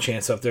had to get a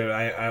chance up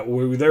there.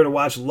 We were there to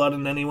watch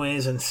Ludden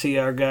anyways and see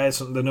our guys,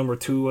 the number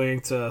 2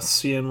 ranked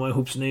CNY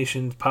Hoops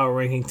Nation power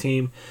ranking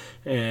team,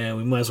 and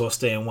we might as well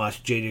stay and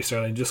watch J.J.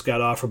 Starling. Just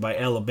got offered by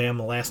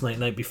Alabama last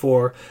night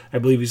before. I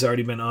believe he's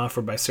already been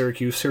offered by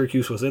Syracuse.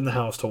 Syracuse was in the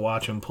house to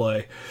watch him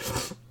play.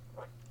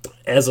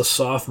 As a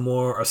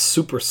sophomore, a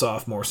super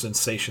sophomore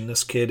sensation,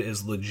 this kid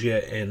is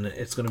legit, and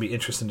it's going to be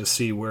interesting to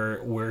see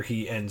where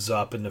he ends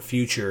up in the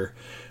future.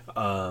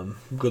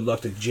 Good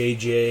luck to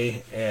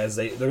JJ as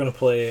they're going to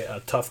play a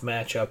tough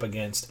matchup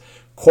against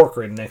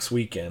Corcoran next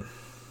weekend.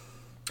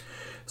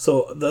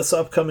 So this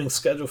upcoming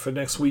schedule for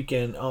next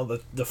weekend, all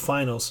the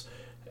finals,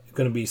 are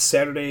going to be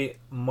Saturday,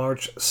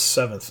 March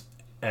 7th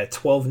at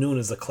 12 noon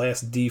is the Class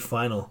D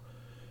final.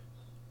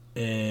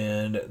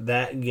 And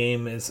that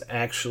game is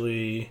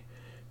actually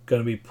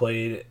going to be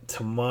played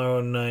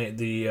tomorrow night.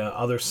 The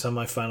other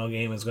semifinal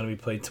game is going to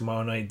be played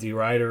tomorrow night. D.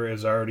 Ryder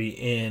is already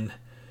in.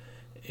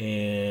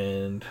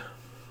 And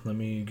let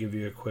me give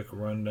you a quick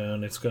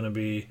rundown. It's going to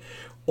be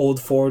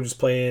Old Forge is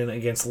playing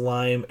against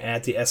Lyme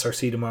at the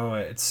SRC tomorrow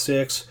at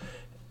 6.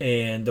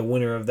 And the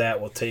winner of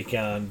that will take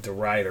on D.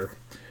 Ryder.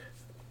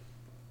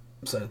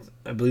 So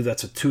I believe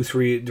that's a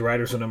 2-3. D.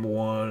 Ryder's the number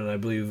 1. And I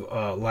believe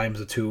Lyme's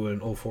a 2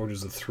 and Old Forge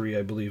is a 3.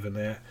 I believe in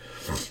that.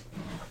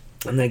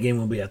 And that game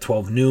will be at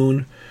 12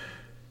 noon.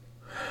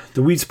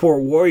 The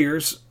Weedsport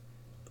Warriors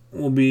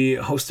will be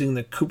hosting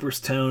the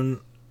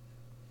Cooperstown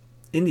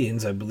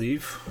Indians, I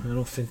believe. I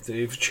don't think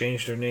they've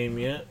changed their name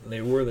yet.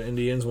 They were the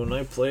Indians when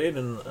I played,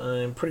 and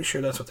I'm pretty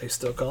sure that's what they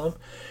still call them.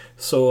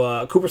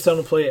 So Cooperstown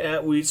will play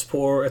at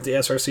Weedsport at the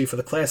SRC for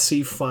the Class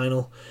C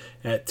final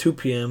at 2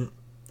 p.m.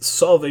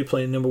 Solvay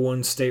playing number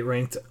 1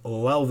 state-ranked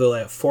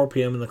Lowville at 4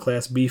 p.m. in the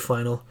Class B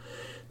final.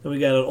 Then we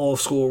got an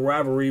old-school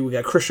rivalry. We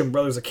got Christian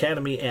Brothers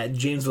Academy at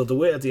Janesville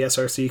DeWitt at the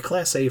SRC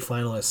Class A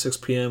final at 6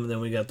 p.m. And then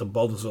we got the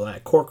Baldwinsville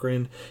at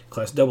Corcoran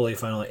Class AA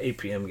final at 8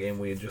 p.m. game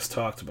we had just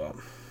talked about.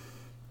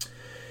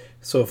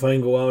 So if I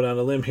can go out on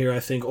a limb here,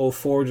 I think Old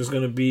Forge is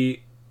going to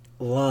beat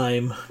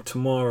Lime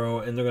tomorrow,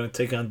 and they're going to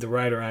take on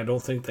DeRuyter. I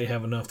don't think they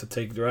have enough to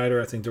take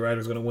DeRuyter. I think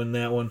DeRuyter's going to win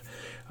that one.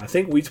 I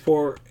think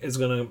Weedsport is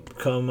going to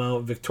come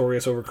out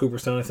victorious over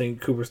Cooperstown. I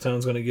think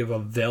Cooperstown's going to give a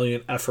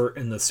valiant effort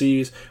in the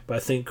C's, but I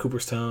think I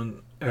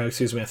think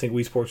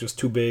Weedsport's just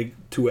too big,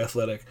 too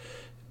athletic.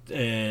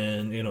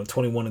 And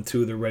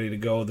 21-2, they're ready to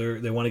go.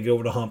 They want to get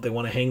over the hump. They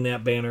want to hang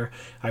that banner.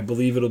 I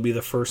believe it'll be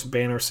the first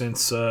banner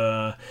since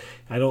I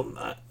want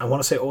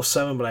to say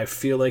 07, but I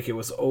feel like it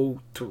was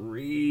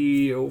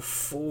 03,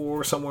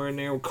 04, somewhere in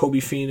there with Kobe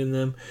Fiend in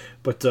them.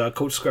 But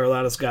Coach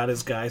Scarlatta's got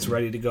his guys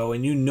ready to go,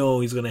 and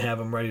he's going to have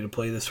them ready to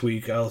play this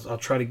week. I'll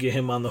try to get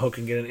him on the hook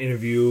and get an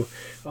interview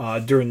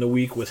during the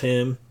week with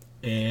him,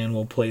 and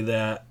we'll play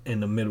that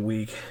in the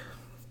midweek.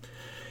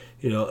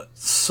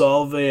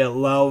 Solvay at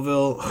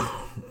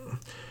Lowville.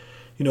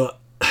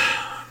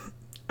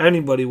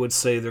 Anybody would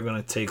say they're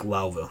going to take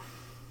Lowville.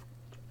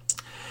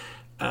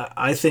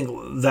 I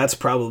think that's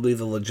probably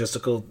the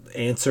logistical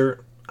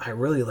answer. I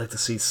really like to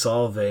see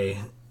Solvay,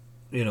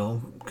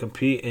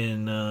 compete,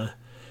 and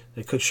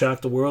they could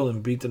shock the world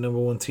and beat the number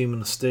 1 team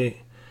in the state.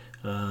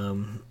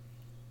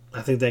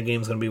 I think that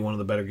game's going to be one of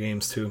the better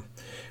games too,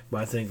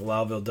 but I think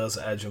Lowville does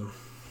edge them.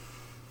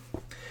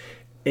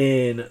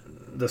 In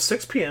the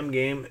 6 p.m.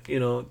 game,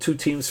 two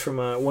teams from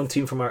one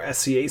team from our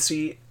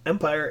SCAC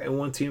Empire and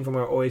one team from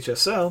our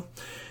OHSL,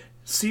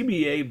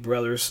 CBA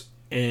Brothers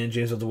and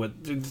Janesville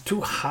DeWitt. They're the two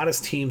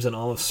hottest teams in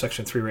all of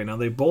Section 3 right now.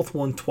 They both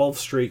won 12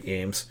 straight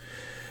games.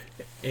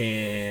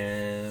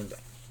 And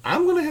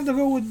I'm going to have to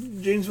go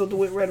with Janesville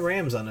DeWitt Red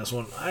Rams on this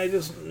one. I'm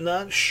just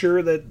not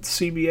sure that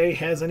CBA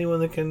has anyone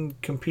that can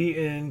compete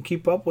and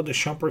keep up with the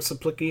Shumpert,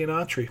 Saplicki, and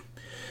Autry.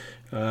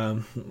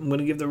 I'm going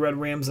to give the Red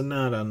Rams a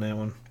nod on that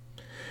one.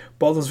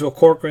 Baldwinsville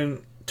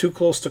Corcoran, too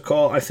close to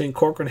call. I think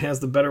Corcoran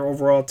has the better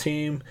overall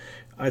team.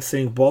 I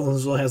think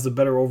Baldwinsville has the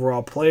better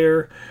overall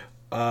player.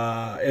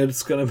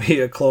 It's going to be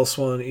a close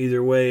one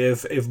either way.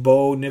 If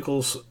Bo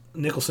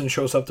Nicholson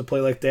shows up to play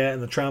like that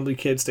and the Trombley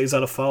kid stays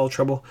out of foul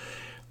trouble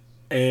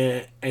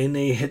and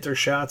they hit their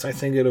shots, I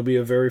think it'll be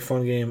a very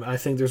fun game. I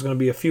think there's going to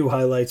be a few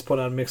highlights put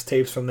on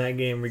mixtapes from that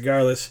game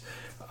regardless.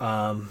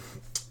 And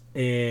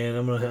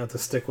I'm going to have to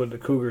stick with the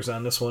Cougars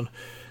on this one.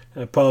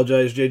 I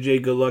apologize,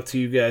 JJ. Good luck to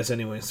you guys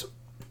anyways.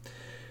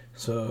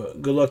 So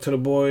good luck to the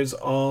boys.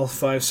 All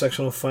 5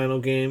 sectional final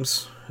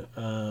games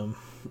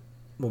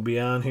will be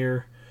on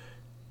here.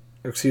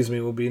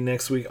 Will be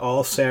next week,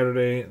 all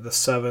Saturday the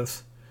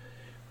 7th.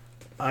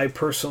 I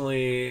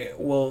personally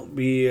won't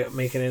be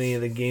making any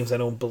of the games. I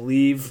don't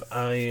believe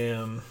I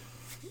am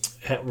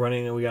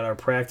running. We got our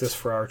practice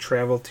for our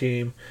travel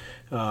team.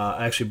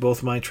 Actually,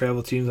 both my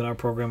travel teams in our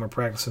program are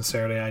practicing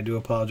Saturday. I do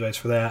apologize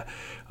for that.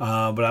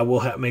 But I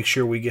will make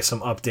sure we get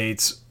some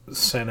updates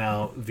sent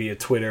out via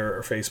Twitter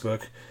or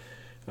Facebook.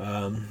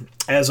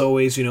 As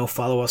always,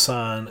 follow us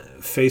on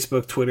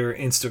Facebook, Twitter,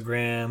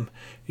 Instagram.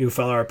 You can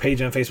follow our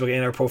page on Facebook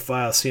and our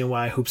profile,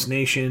 CNY Hoops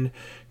Nation,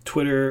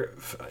 Twitter,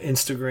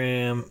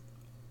 Instagram,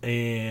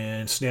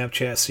 and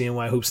Snapchat,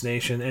 CNY Hoops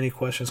Nation. Any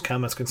questions,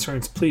 comments,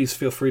 concerns, please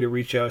feel free to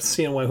reach out,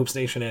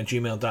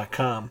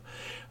 cnyhoopsnation@gmail.com.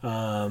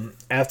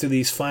 After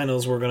these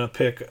finals, we're going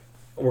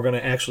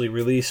to actually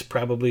release,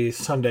 probably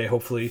Sunday,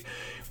 hopefully,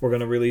 we're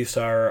going to release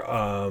our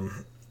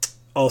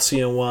all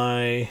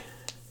CNY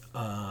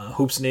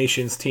Hoops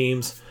Nations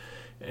teams,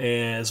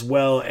 as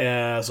well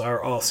as our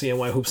all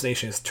CNY Hoops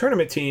Nations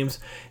tournament teams,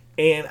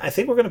 and I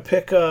think we're going to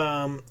pick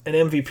an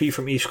MVP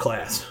from each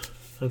class.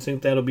 I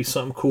think that'll be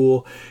something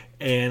cool,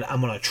 and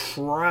I'm going to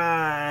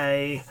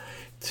try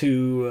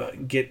to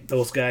get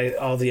those guys,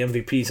 all the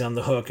MVPs, on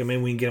the hook, and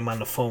maybe we can get them on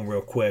the phone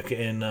real quick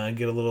and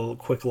get a little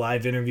quick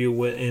live interview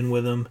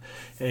with them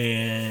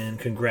and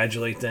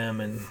congratulate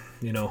them, and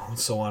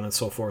so on and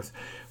so forth.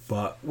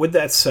 But with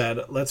that said,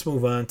 let's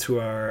move on to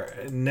our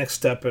next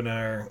step in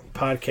our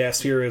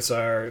podcast. Here is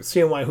our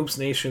CNY Hoops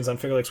Nations on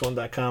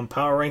FingerLakes1.com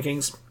Power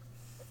Rankings,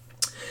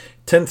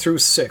 10 through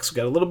 6.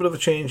 Got a little bit of a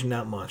change,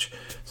 not much.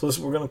 So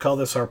we're going to call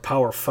this our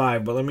Power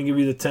 5, but let me give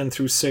you the 10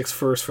 through 6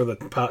 first for the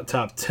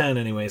top 10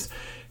 anyways.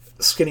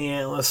 Skinny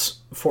Atlas,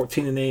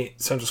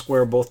 14-8. Central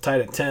Square, both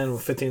tied at 10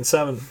 with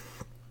 15-7.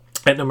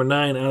 At number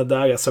 9,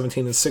 Onondaga,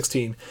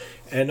 17-16.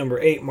 At number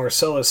 8,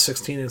 Marcellus,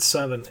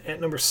 16-7. At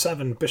number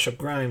 7, Bishop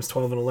Grimes,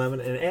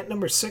 12-11. And at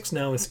number 6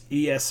 now is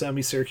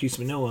ESM, Syracuse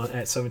Manila,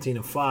 at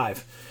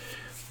 17-5.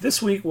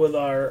 This week, with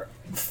our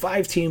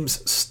 5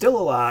 teams still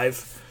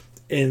alive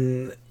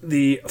in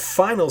the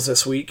finals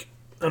this week,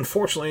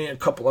 unfortunately, a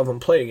couple of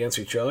them play against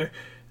each other.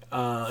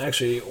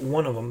 Actually,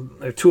 one of them,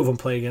 or two of them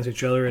play against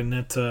each other, and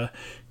that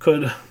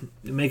could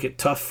make it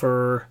tough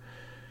for.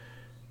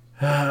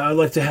 I'd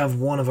like to have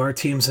one of our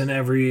teams in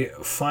every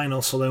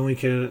final, so then we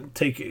could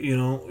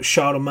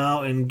shout them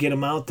out and get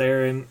them out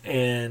there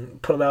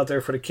and put it out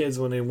there for the kids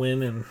when they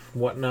win and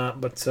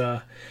whatnot. But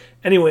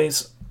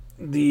anyways,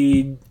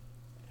 the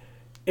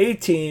A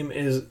team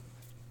is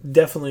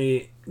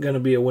definitely going to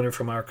be a winner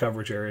from our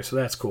coverage area, so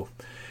that's cool.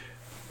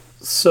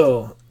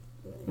 So,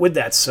 with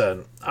that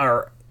said,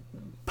 our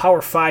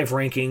Power 5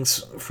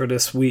 rankings for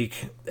this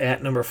week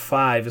at number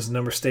 5 is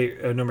number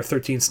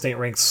 13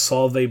 state-ranked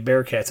Solve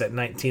Bearcats at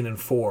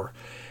 19-4.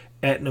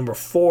 At number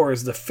 4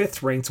 is the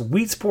 5th-ranked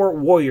Weedsport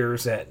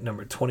Warriors at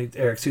number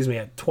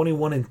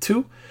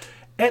 21-2.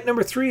 At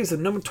number 3 is the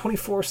number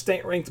 24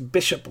 state-ranked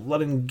Bishop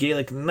Ludden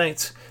Gaelic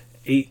Knights,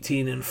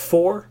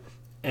 18-4.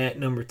 At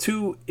number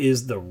 2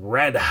 is the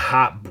Red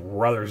Hot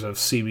Brothers of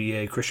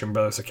CBA, Christian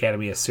Brothers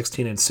Academy, at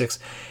 16-6.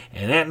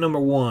 And at number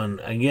 1,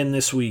 again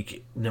this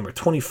week, number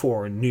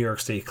 24 in New York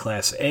State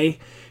Class A,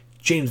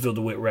 Janesville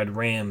DeWitt Red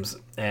Rams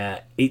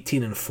at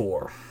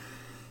 18-4.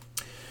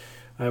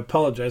 I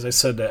apologize. I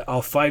said that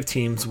all 5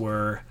 teams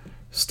were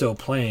still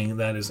playing.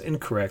 That is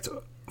incorrect.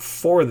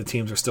 4 of the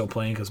teams are still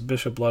playing because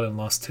Bishop Ludden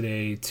lost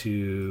today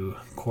to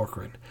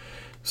Corcoran.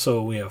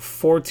 So we have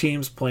 4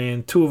 teams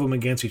playing, 2 of them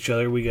against each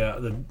other. We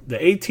got the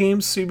A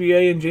teams,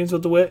 CBA and Janesville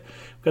DeWitt.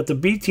 We got the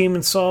B team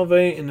in Solve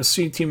and the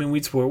C team in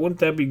Weedsport. Wouldn't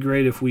that be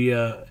great if we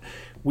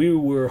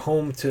were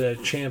home to a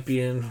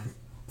champion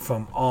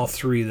from all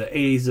 3, the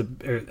A's,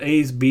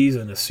 B's,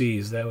 and the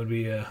C's? That would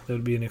be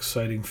an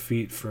exciting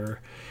feat for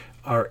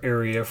our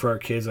area, for our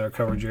kids, our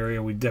coverage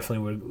area. We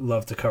definitely would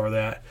love to cover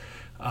that.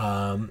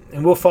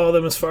 And we'll follow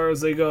them as far as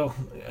they go,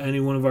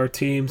 any one of our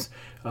teams.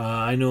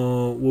 I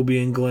know we'll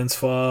be in Glens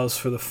Falls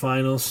for the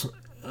finals,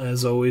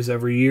 as always,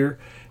 every year.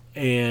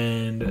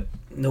 And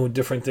no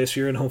different this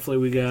year. And hopefully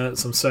we got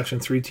some Section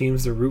 3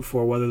 teams to root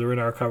for, whether they're in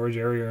our coverage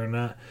area or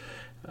not.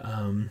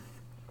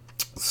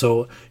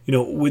 So,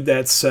 with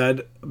that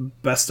said,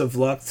 best of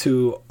luck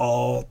to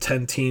all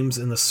 10 teams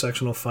in the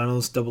sectional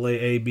finals, AA,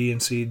 A, B,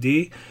 and C,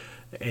 D.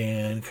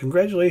 And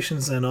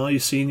congratulations on all you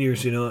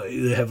seniors.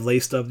 They have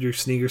laced up your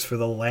sneakers for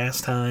the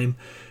last time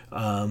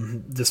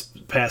this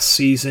past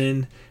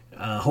season.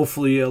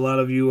 Hopefully a lot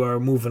of you are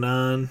moving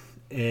on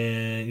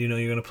and, you're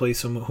going to play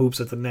some hoops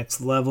at the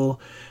next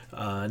level.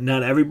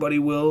 Not everybody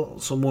will.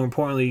 So more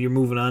importantly, you're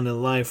moving on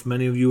in life.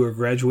 Many of you are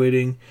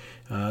graduating,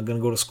 going to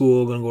go to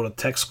school, going to go to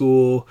tech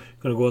school,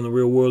 going to go in the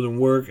real world and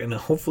work. And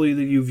hopefully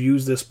that you've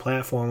used this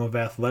platform of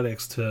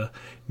athletics to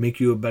make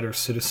you a better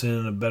citizen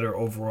and a better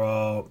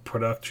overall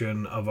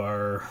production of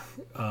our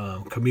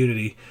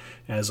community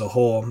as a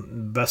whole.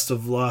 Best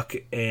of luck,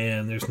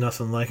 and there's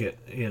nothing like it.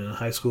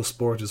 High school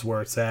sports is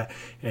where it's at.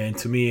 And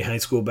to me, high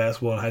school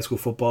basketball and high school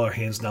football are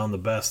hands down the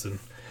best. And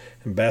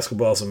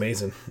basketball is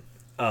amazing.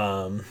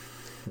 Personally,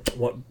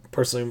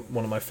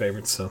 one of my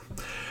favorites. So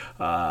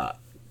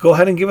go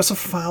ahead and give us a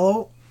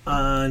follow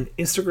on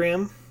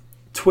Instagram,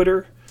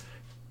 Twitter,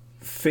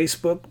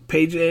 Facebook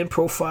page and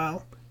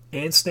profile,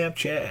 and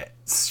Snapchat,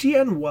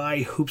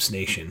 CNY Hoops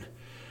Nation.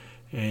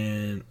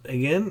 And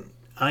again,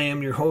 I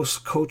am your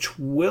host, Coach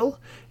Will,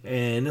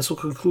 and this will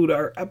conclude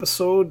our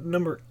episode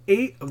number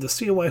 8 of the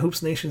CNY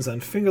Hoops Nations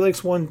on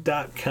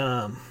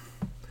FingerLakes1.com.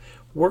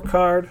 Work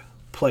hard,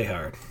 play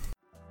hard.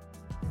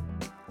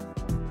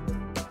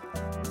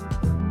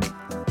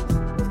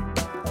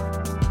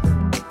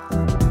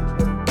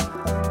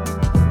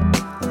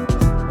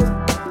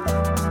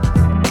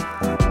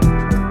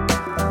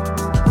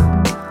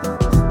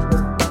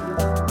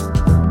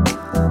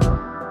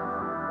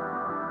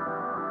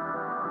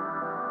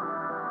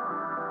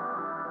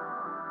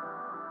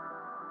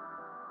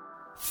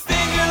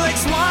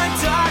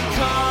 FingerLakes1.com